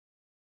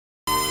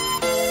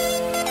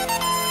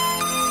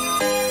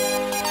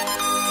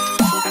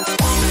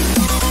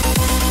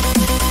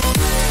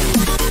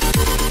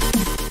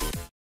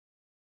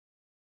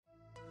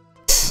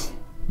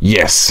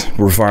Yes,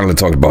 we're finally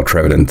talking about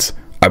Trevenent.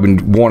 I've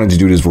been wanting to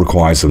do this for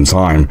quite some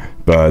time,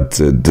 but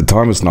the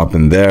time has not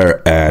been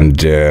there, and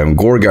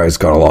Gorgai's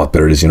got a lot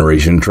better this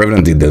generation.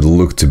 Trevenant did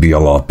look to be a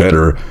lot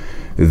better.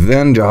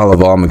 Then the Hall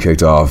of Alma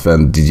kicked off,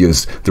 and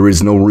there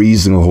is no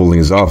reason for holding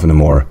us off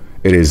anymore.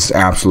 It is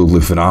absolutely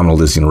phenomenal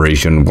this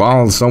generation.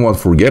 While somewhat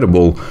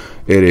forgettable,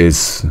 it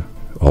is,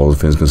 all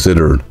things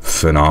considered,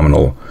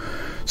 phenomenal.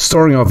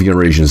 Starting off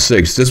Generation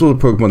 6, this was a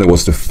Pokemon that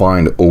was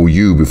defined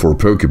OU before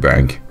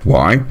Pokebank.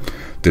 Why?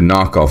 The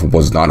knockoff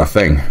was not a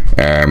thing.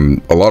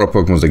 A lot of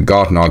Pokemon that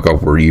got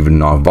knockoff were even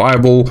not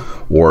viable,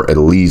 or at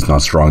least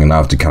not strong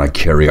enough to kind of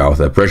carry out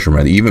that pressure.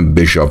 Man, even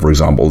Bishop, for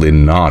example, did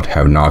not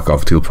have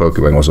knockoff till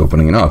Pokebank was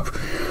opening up.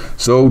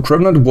 So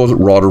Trevenant was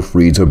rather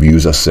free to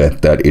abuse a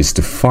set that is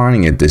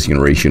defining it this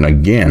generation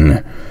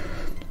again.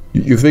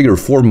 You figure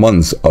 4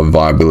 months of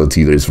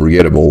viability that is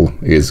forgettable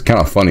is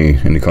kind of funny,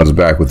 and it comes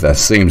back with that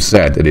same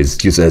set that is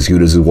just as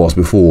good as it was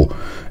before,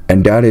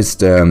 and that is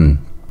the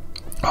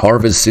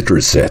Harvest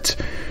Citrus set.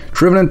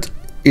 Trevenant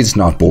is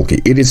not bulky.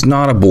 It is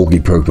not a bulky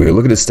Pokemon. You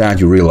look at the stat,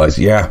 you realize,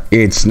 yeah,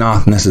 it's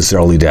not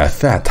necessarily that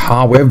fat.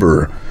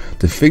 However,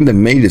 the thing that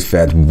made it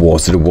fat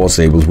was that it was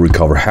able to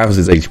recover half of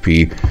its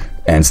HP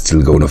and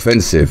still go on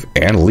offensive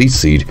and Leech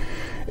Seed.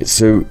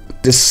 So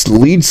this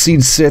Leech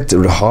Seed set,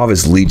 or the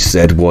Harvest Leech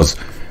set, was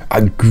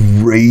a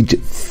great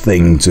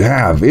thing to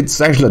have. It's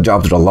actually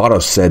adopted a lot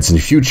of sets in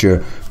the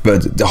future,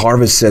 but the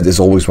Harvest set is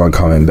always one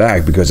coming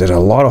back because it has a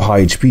lot of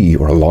high HP,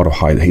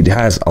 it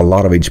has a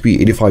lot of HP.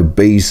 85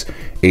 base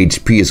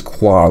HP is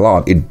quite a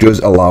lot. It does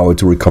allow it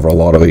to recover a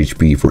lot of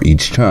HP for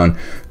each turn.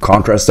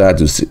 Contrast that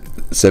to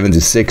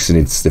 76 in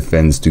its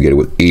defense together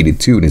with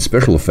 82 in its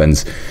special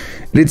offense.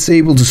 It's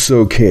able to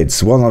soak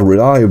hits, while not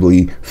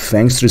reliably.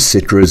 Thanks to the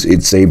Citrus,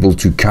 it's able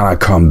to kind of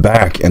come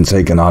back and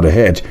take another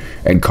hit,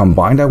 and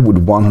combine that with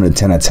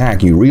 110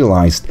 attack, you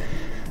realized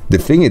the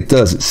thing it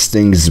does, it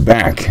stings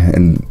back.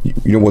 And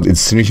you know what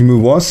its signature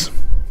move was?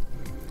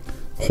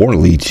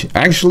 Horn Leech.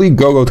 Actually,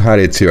 Gogot had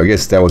it too. I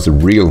guess that was a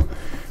real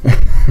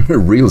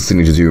real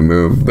signature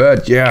move.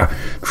 But yeah,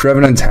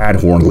 Trevenant had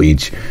Horn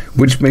Leech,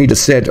 which made a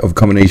set of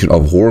combination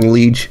of Horn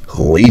Leech,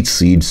 Leech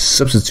Seed,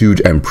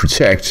 Substitute, and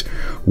Protect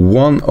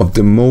one of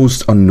the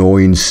most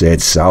annoying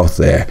sets out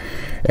there.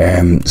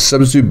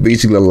 Substitute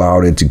basically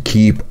allowed it to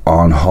keep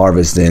on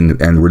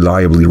harvesting and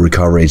reliably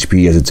recover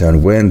HP as the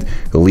turn went.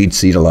 The Leech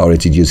Seed allowed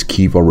it to just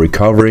keep on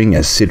recovering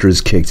as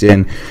Citrus kicked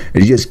in.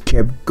 It just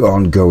kept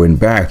on going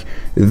back.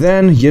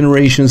 Then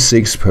Generation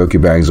 6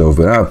 Pokebanks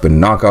opened up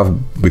and knockoff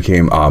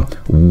became a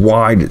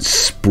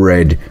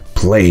widespread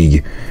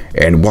plague.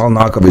 And while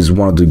knockoff is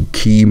one of the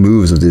key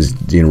moves of this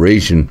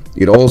generation,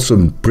 it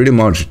also pretty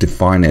much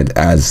defined it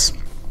as,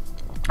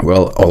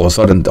 well, all of a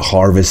sudden the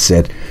Harvest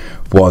set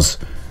was,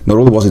 not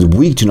only was it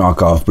weak to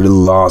knockoff, but it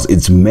lost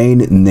its main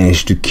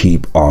niche to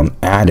keep on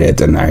at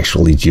it and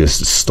actually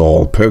just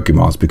stall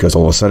Pokemons, because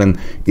all of a sudden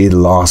it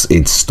lost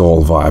its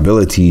stall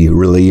viability,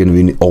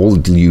 relying all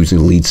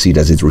using Leech Seed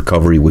as its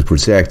recovery with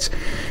Protect,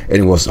 and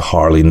it was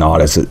hardly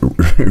not as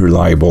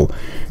reliable.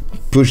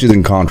 Push it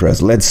in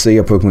contrast. Let's say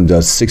a Pokemon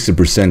does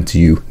 60% to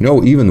you.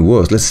 No, even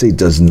worse. Let's say it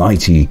does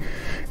 90,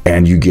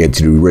 and you get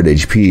to the red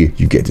HP.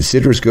 You get the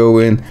Citrus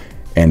going.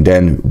 And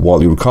then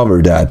while you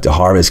recover that, the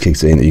Harvest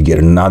kicks in and you get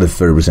another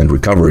 30%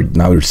 recovery.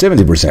 Now you're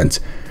 70%.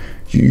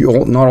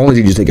 Not only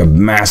did you take a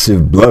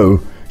massive blow,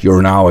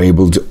 you're now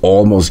able to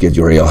almost get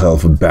your AL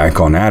health back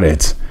on at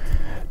it.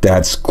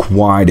 That's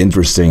quite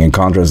interesting. In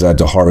contrast that,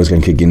 the Harvest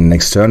can kick in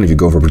next turn if you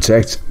go for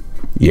Protect.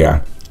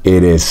 Yeah,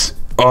 it is.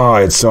 Oh,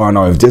 it's so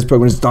annoying. If this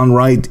Pokemon is done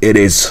right, it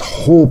is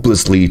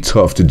hopelessly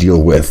tough to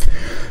deal with.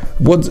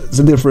 What's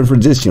the difference for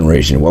this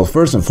generation? Well,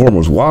 first and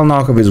foremost, while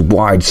knockoff is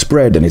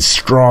widespread and it's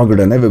stronger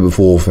than ever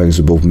before thanks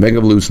to both Mega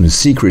Evolution and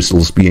Sea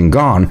Crystals being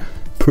gone,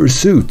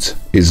 Pursuit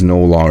is no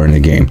longer in the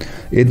game.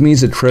 It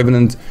means that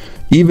Trevenant,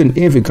 even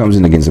if it comes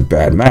in against a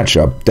bad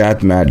matchup,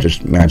 that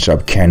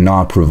matchup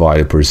cannot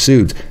provide a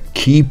Pursuit,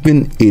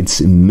 keeping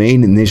its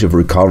main niche of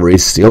recovery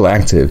still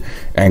active.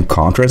 And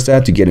contrast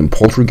that to getting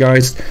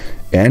Poltergeist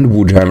and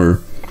Woodhammer.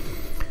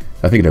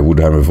 I think that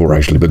Woodhammer before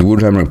actually, but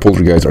Woodhammer and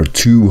Poltergeist are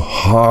two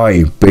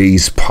high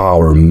base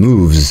power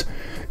moves.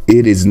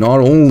 It is not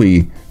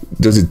only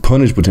does it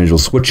punish potential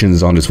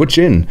switch-ins on the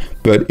switch-in,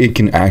 but it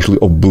can actually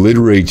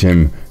obliterate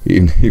him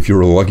if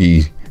you're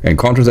lucky. And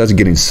contrast that to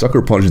getting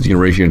Sucker Punch in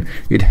generation,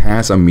 it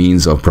has a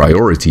means of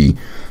priority,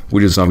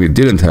 which is something it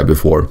didn't have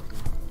before.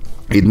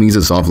 It means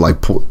that something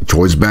like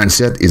Choice Band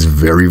set is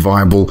very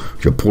viable.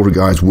 Your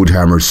Poltergeist,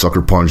 Woodhammer,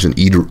 Sucker Punch, and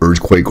either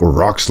Earthquake or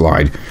Rock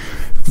Slide.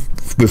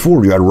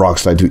 Before you had Rock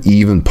Slide to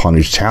even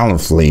punish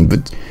Talonflame,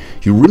 but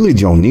you really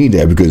don't need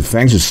that because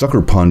thanks to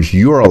Sucker Punch,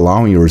 you're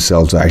allowing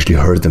yourself to actually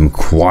hurt them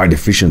quite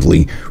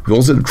efficiently. We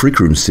also have the Trick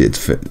Room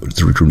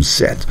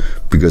set,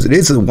 because it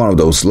is one of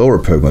those slower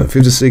Pokemon.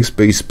 56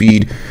 base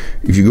speed.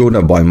 If you go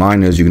down by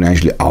minus, you can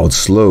actually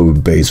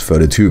outslow base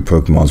 32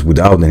 Pokemons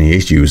without any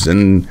issues.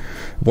 And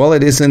while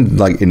it isn't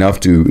like enough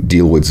to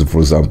deal with, for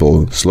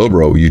example,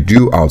 Slowbro, you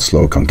do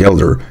outslow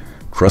Conkeldurr.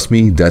 Trust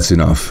me, that's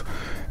enough.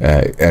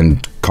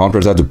 And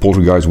contrast that to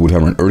Poltergeist,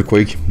 Woodhammer, and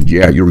Earthquake,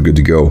 yeah, you're good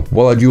to go.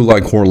 While I do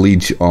like Horror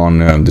Leech on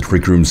the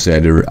Trick Room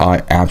set,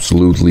 I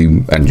absolutely,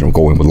 and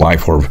going with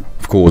Life Horror,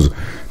 of course,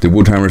 the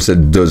Woodhammer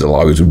set does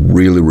allow you to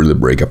really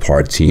break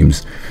apart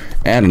teams.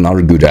 And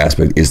another good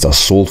aspect is the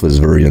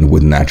Assaultist variant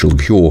with Natural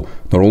Cure.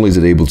 Not only is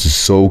it able to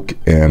soak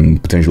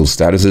potential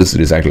statuses, it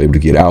is actually able to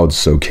get out,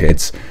 soak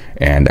hits,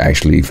 and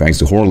actually, thanks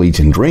to Horror Leech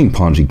and Drain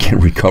Punch, it can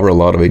recover a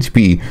lot of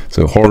HP.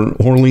 So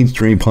Horror Leech,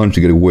 Drain Punch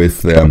together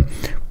with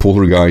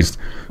Poltergeist,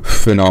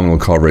 phenomenal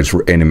coverage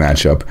for any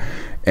matchup.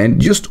 And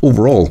just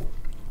overall,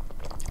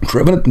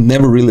 Trevenant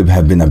never really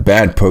have been a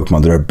bad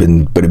Pokemon. There have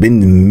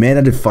been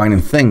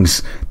meta-defining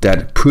things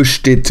that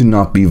pushed it to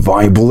not be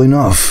viable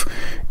enough.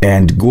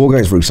 And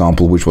Gourgeist, for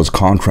example, which was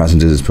contrasting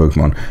to this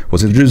Pokemon,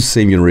 was introduced the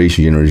same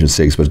generation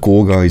 6, but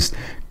Gourgeist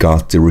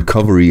got the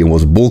recovery and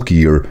was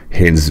bulkier,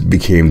 hence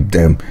became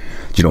the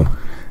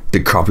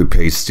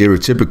copy-paste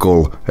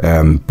stereotypical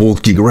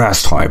bulky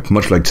grass type,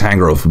 much like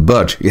Tangrowth,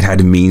 but it had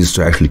the means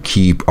to actually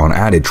keep on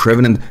at it.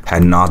 Trevenant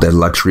had not that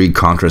luxury,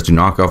 contrast to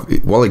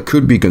knockoff. While it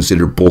could be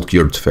considered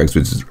bulkier artifacts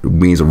with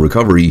means of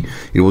recovery,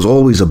 it was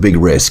always a big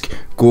risk.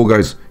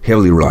 Gourgeist,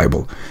 heavily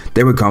reliable.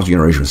 Then it comes to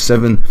Generation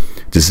 7,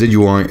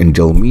 Decidueye and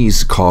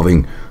Delmise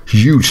carving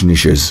huge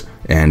niches,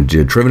 and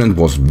Trevenant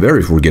was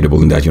very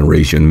forgettable in that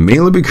generation,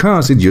 mainly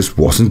because it just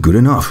wasn't good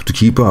enough to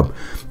keep up.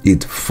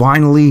 It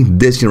finally,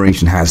 this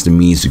generation has the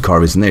means to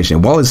carve its niche,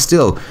 and while it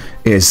still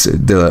is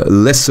the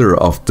lesser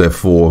of the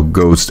 4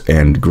 ghost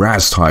and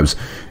grass types,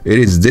 it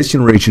is this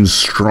generation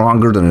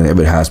stronger than it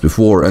ever has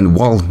before. And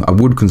while I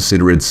would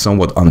consider it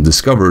somewhat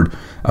undiscovered,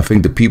 I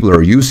think the people that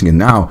are using it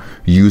now,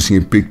 using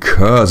it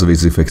because of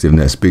its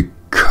effectiveness,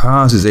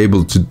 because it's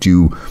able to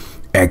do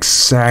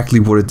exactly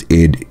what it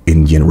did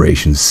in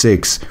Generation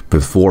 6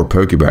 before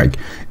Pokebag.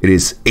 It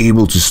is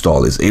able to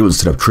stall, it's able to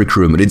set up Trick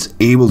Room, and it's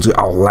able to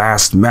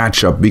outlast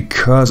matchup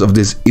because of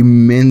this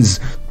immense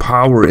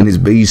power in its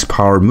base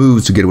power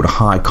moves together with a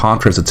high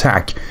contrast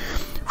attack.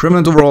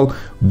 Trevenant overall,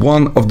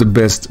 one of the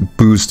best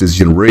boosts this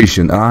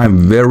generation, and I'm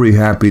very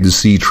happy to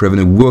see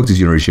Trevenant work this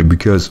generation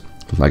because,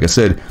 like I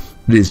said,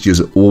 it is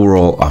just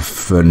overall a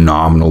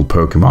phenomenal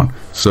Pokemon.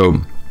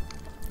 So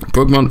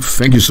Pokemon,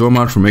 thank you so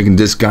much for making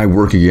this guy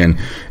work again,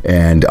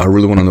 and I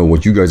really want to know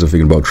what you guys are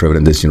thinking about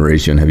Trevenant this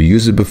generation. Have you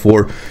used it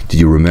before? Did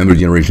you remember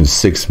Generation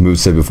 6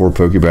 moveset before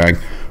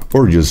Pokebag?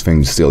 Or just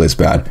think still it's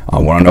bad? I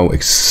want to know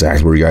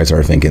exactly what you guys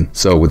are thinking.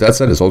 So with that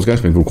said, as always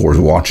guys, thank you of course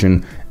for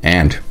watching,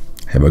 and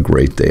have a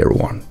great day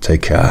everyone.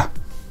 Take care.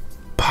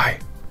 Bye.